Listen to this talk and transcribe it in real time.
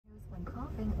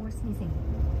coughing or sneezing.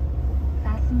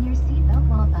 Fasten your seatbelt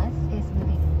while bus is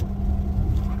moving.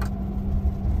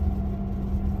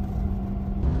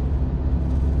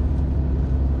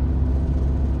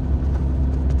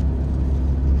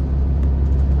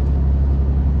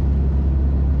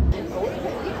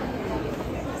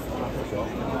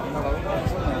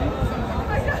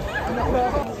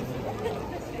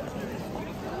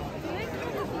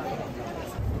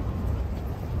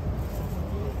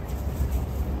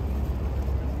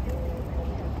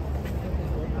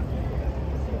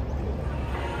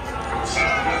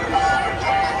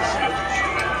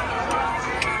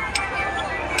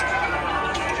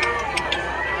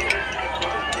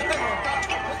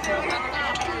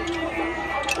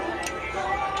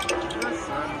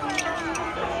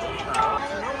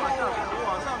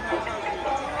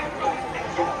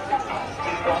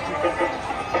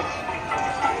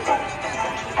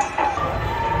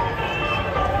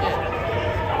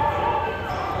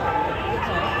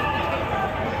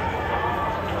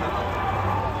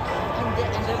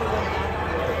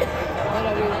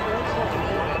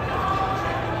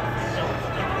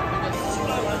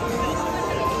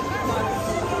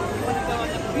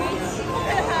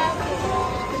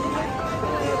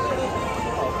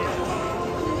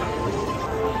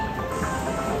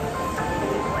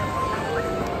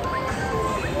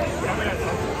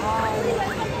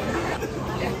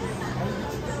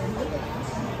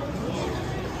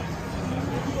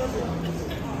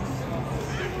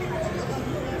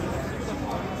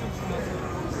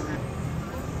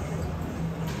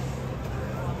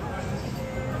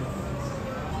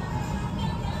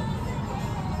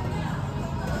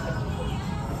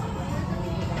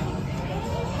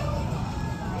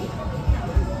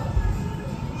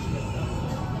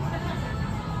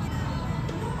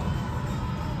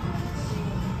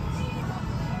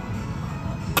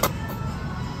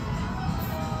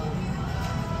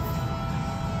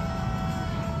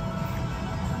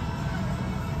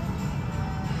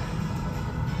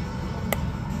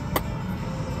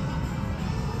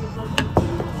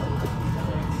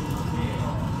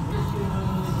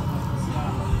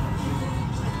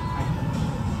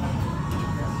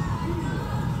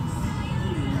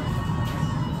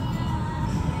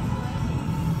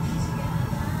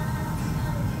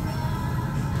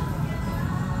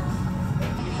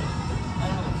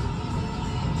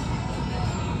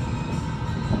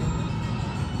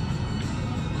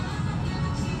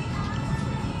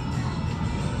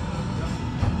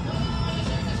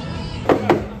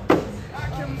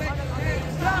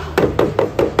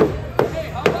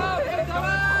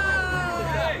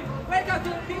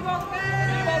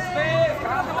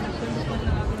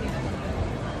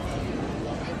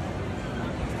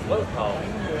 Welcome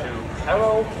to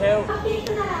travelgeek.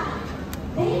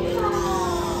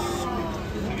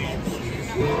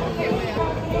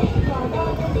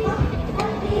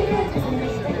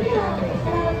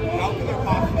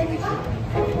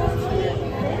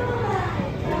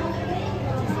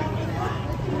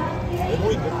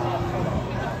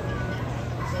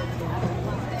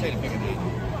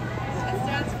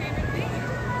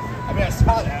 I mean, I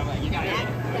saw that. I'm like, you got it.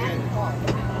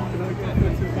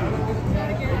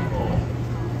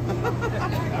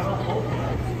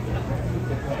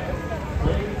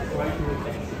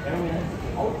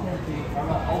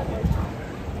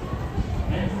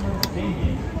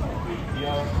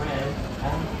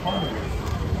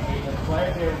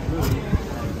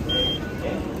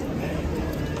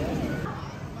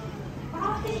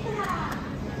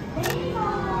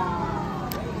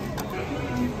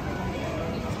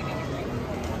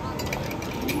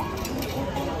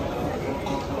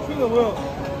 The wheel.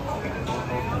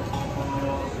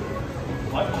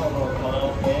 I cover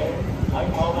karaoke, I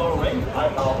cover rain, I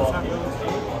cover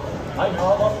music, I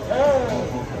cover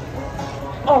dance.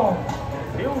 Oh,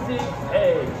 music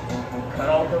stage,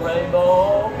 karaoke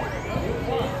rainbow,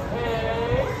 music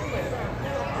stage.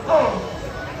 Oh,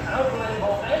 karaoke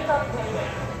rainbow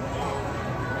entertainment.253B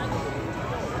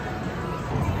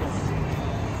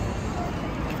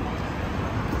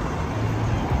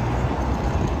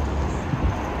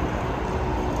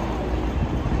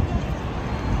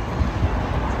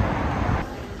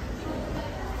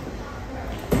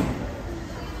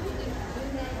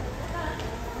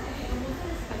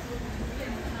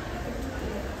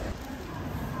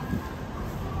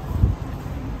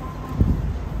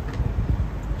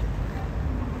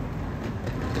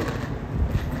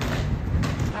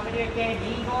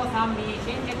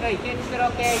新宿池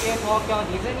袋経由東京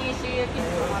ディズニーシー行き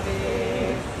様で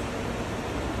す。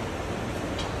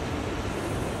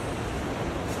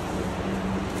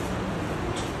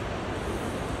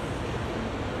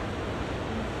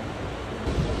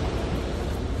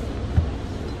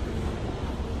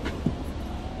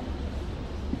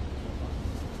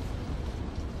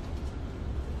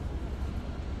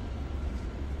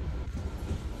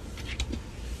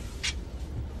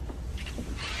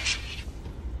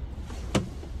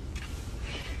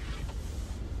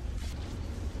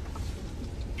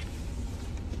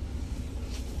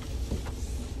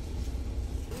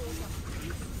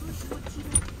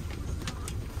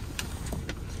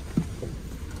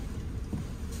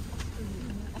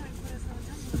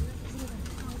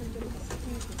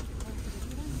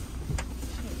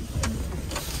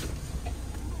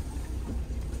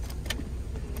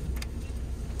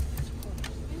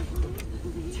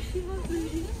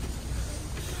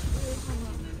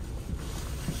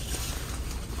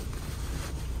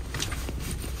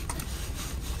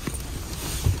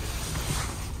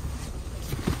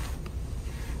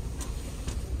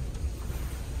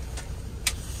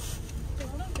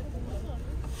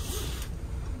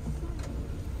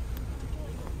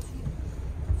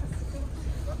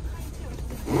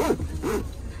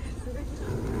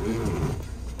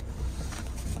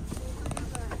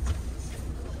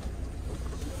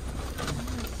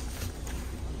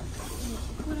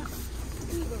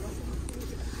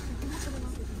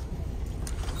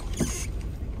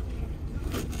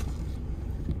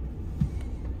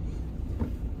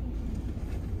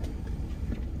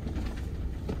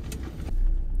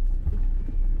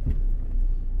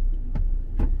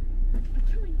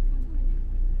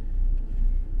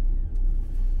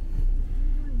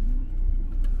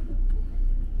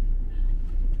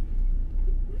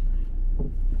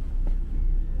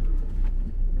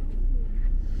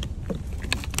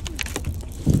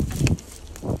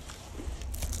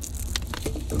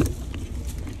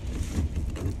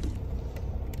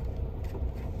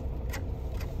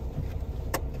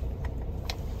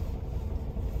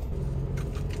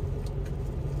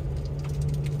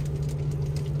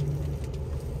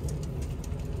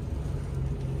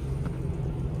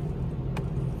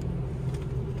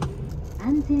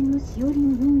線のしおり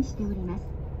を用意しております。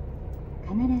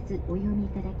必ずお読みい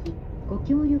ただき、ご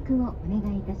協力をお願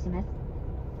いいたします。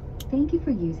Thank you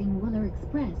for using Wooler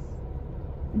Express.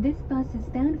 This bus is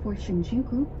bound for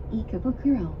Shinjuku,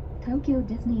 Ikebukuro, Tokyo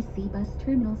Disney Sea Bus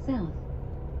Terminal South.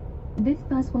 This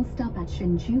bus will stop at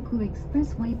Shinjuku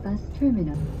Expressway Bus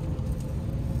Terminal.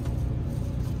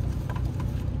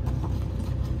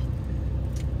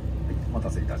 お待た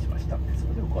せいたしました。そ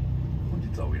れでは本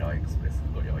日はウィラーエクスプレス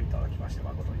ご利用いただきまして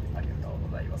誠にありがと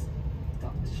うございます。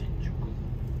新宿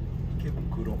池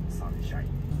袋サンシャイン。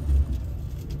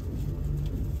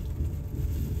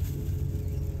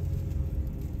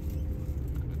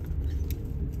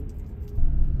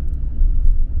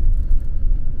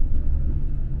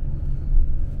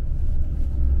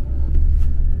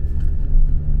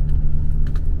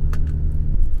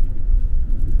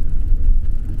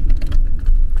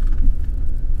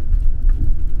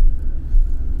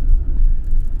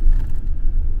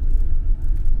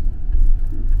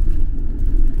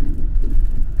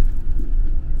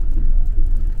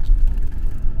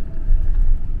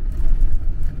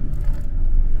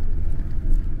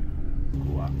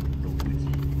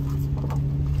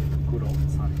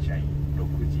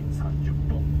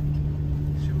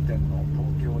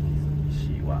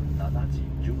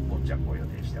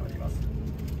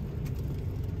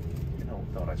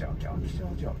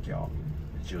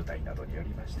渋滞などにより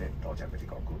まして到着時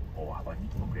刻大幅に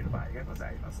遅れる場合がござ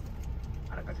います。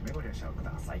あらかじめご了承く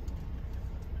ださい。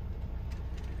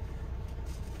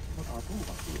また当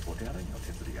バスお手洗いの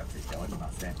設備がついておりま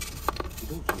せん。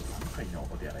移動中3回の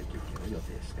お手洗い休憩を予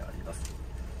定しております。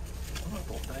この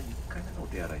後第1回目のお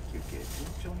手洗い休憩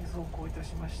順調に走行いた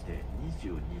しまして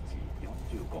22時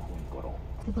45分頃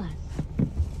The bus,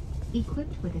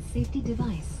 equipped with a safety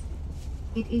device.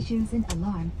 It issues an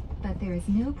alarm, but there is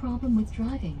no problem with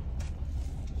driving.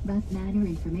 Bus matter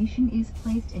information is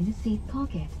placed in the seat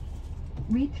pocket.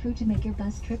 Read through to make your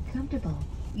bus trip comfortable.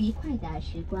 愉快的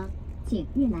时光，请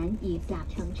阅览以下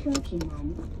乘车指南。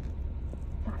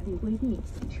法律规定，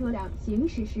车辆行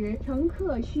驶时，乘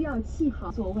客需要系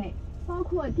好座位，包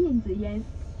括电子烟，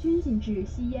均禁止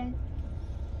吸烟。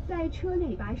在车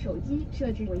内把手机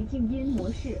设置为静音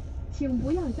模式，请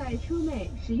不要在车内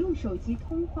使用手机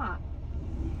通话。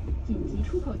緊急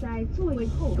出口在座位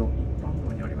後。一般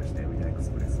道にありましてウィラーエク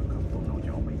スプレス関東の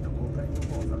乗務員と交代の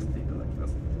方をさせていただきま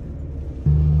す。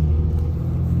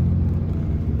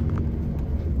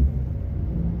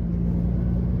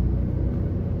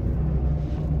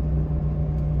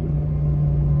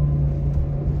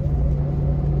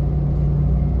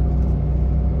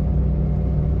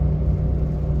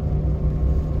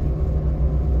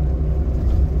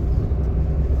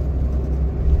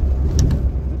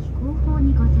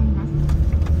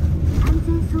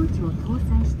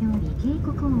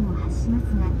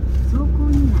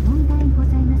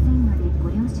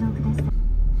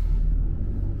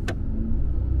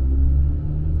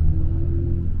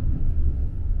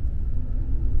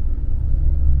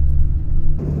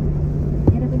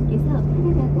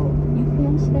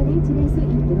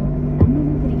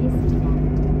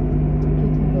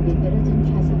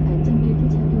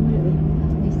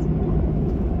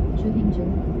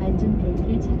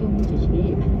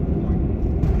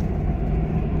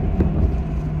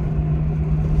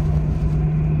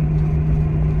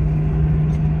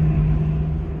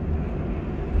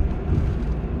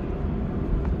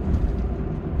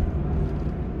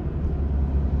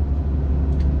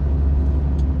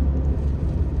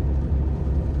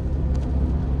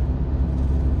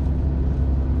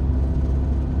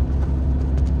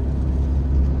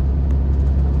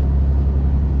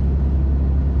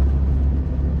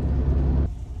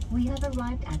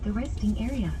Arrived at the resting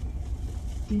area.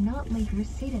 Do not leave your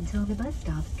seat until the bus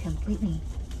stops completely.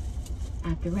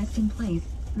 At the resting place,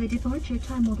 the departure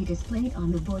time will be displayed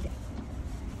on the board.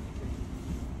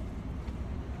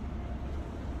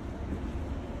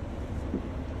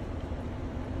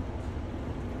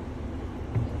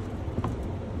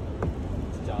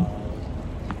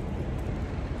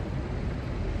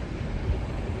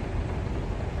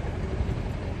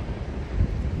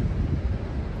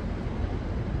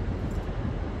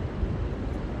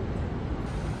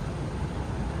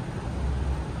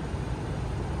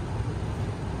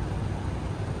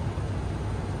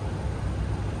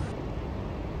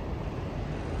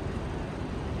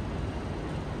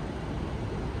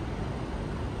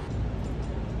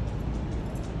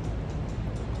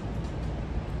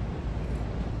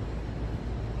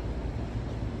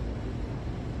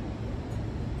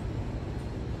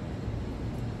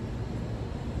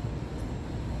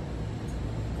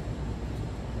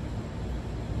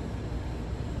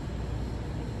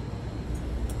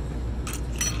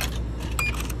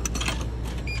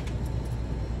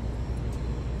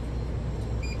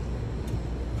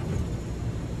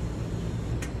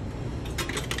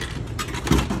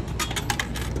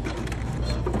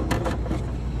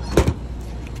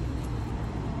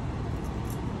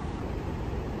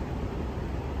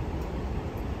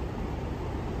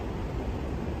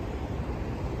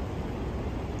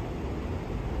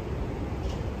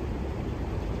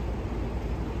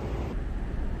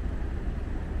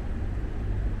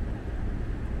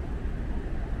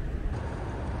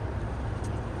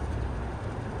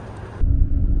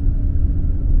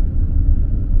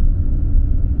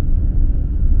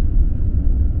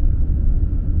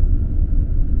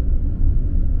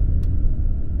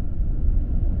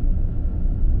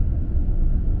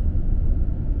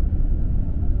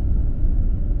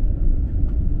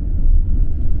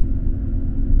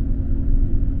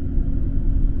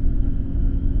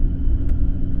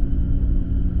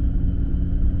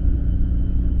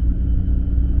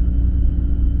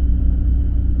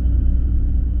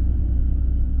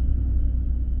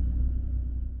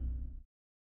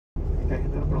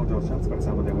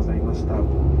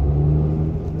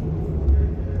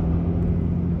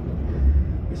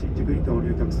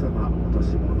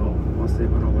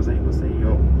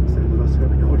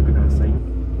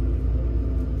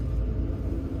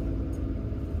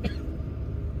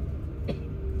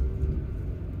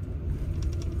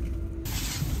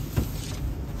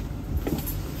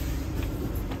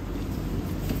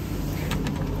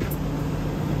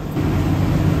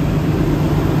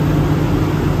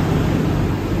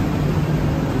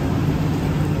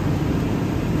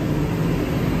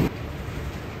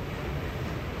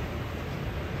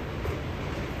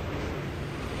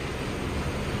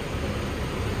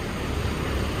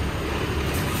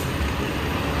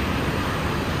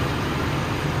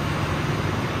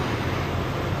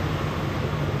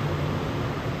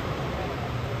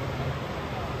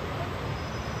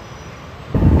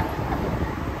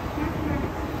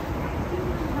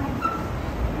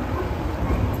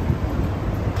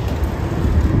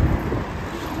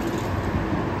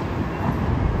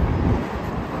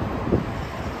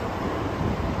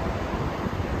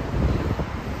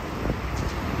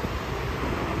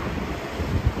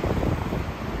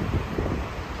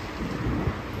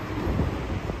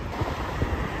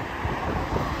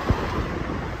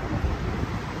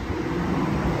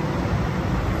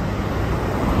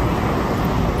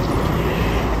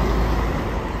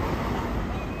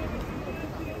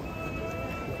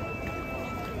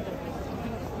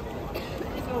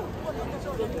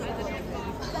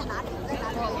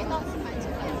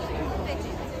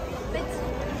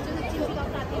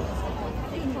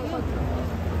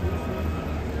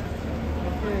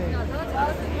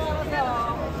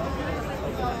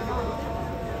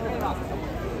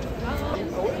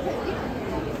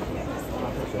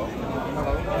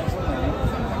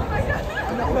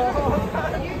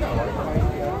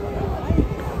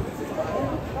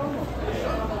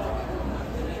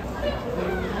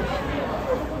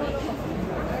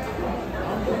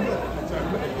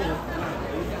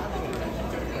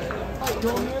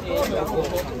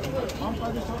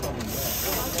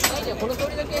 じゃあこの通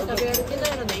りだけ食べ歩けな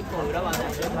いので1本裏はない。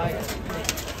今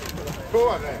日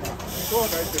はね、今日は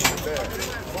大してるんで、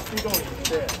コッピー通りに行っ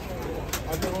て、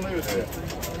あそこの湯で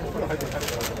お風呂入って帰るか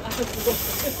ら。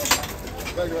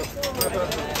いただきます。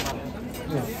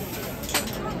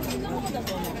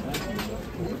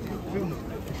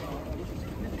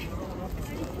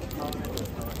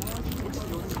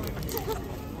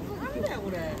なんだよこ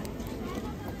れ。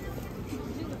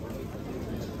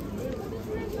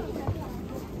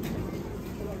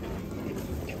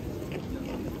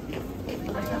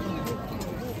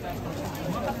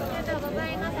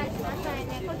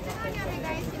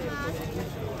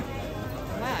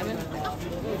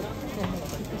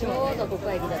ちょうどこ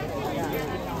こへ来た時に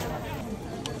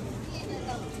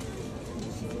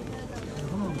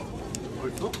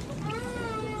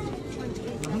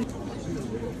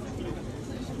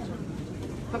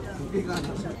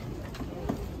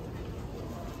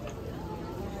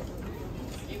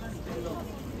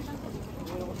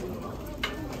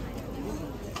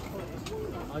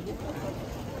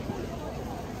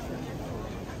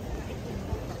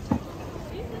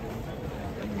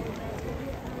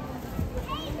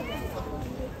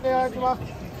お願いします。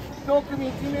一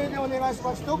組1名でお願いし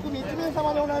ます。一組1名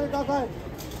様でお並びください。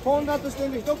混雑してる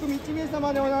んで、一組1名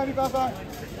様でお並びください。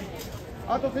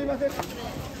あとすいません。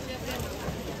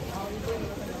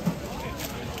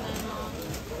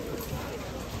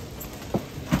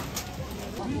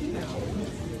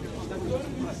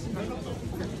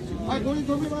はい、これに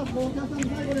飛びます。もうお客さん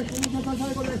最後です。お客さん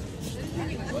最後です。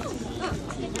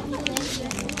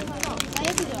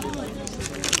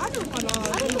あるかな。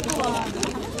あるとこは。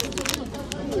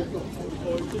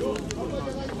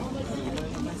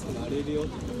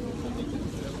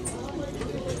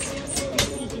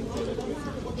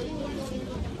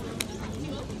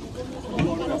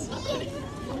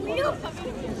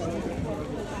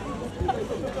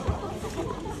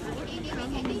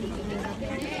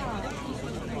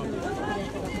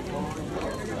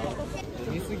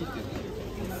飲みすぎて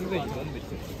すでに飲んでき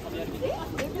てる。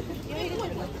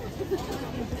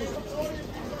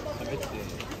食べて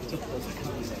ちょっとお酒飲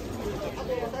んだ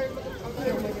り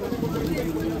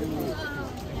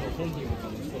本人も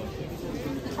楽しそうだし。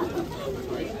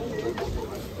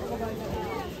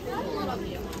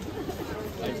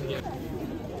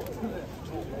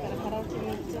カラオケ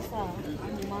めっちゃさ、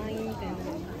満員みたいな。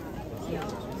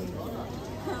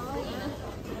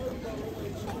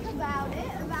About it,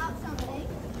 about something.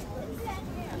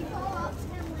 You follow up to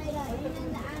him later, even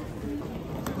the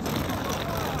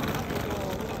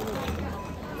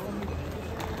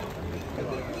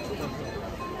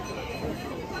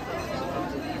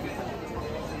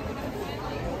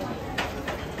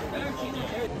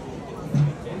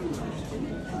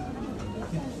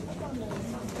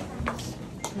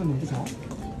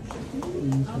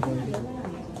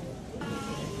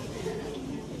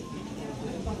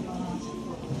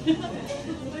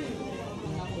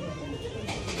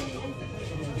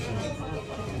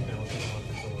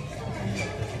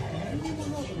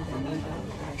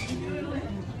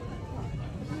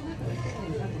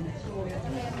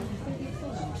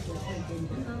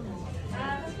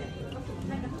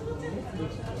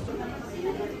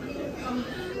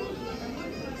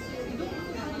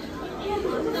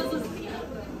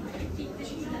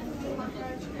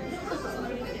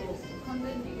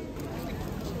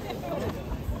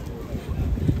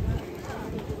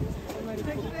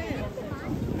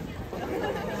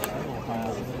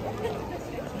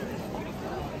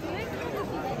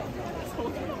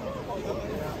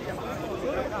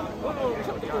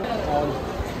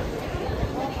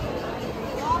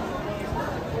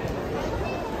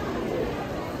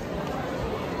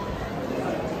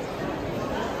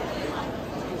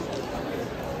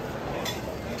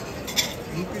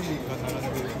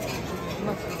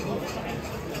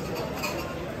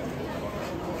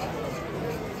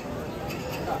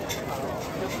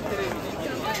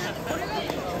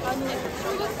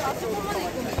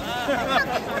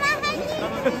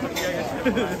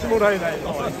もらえない。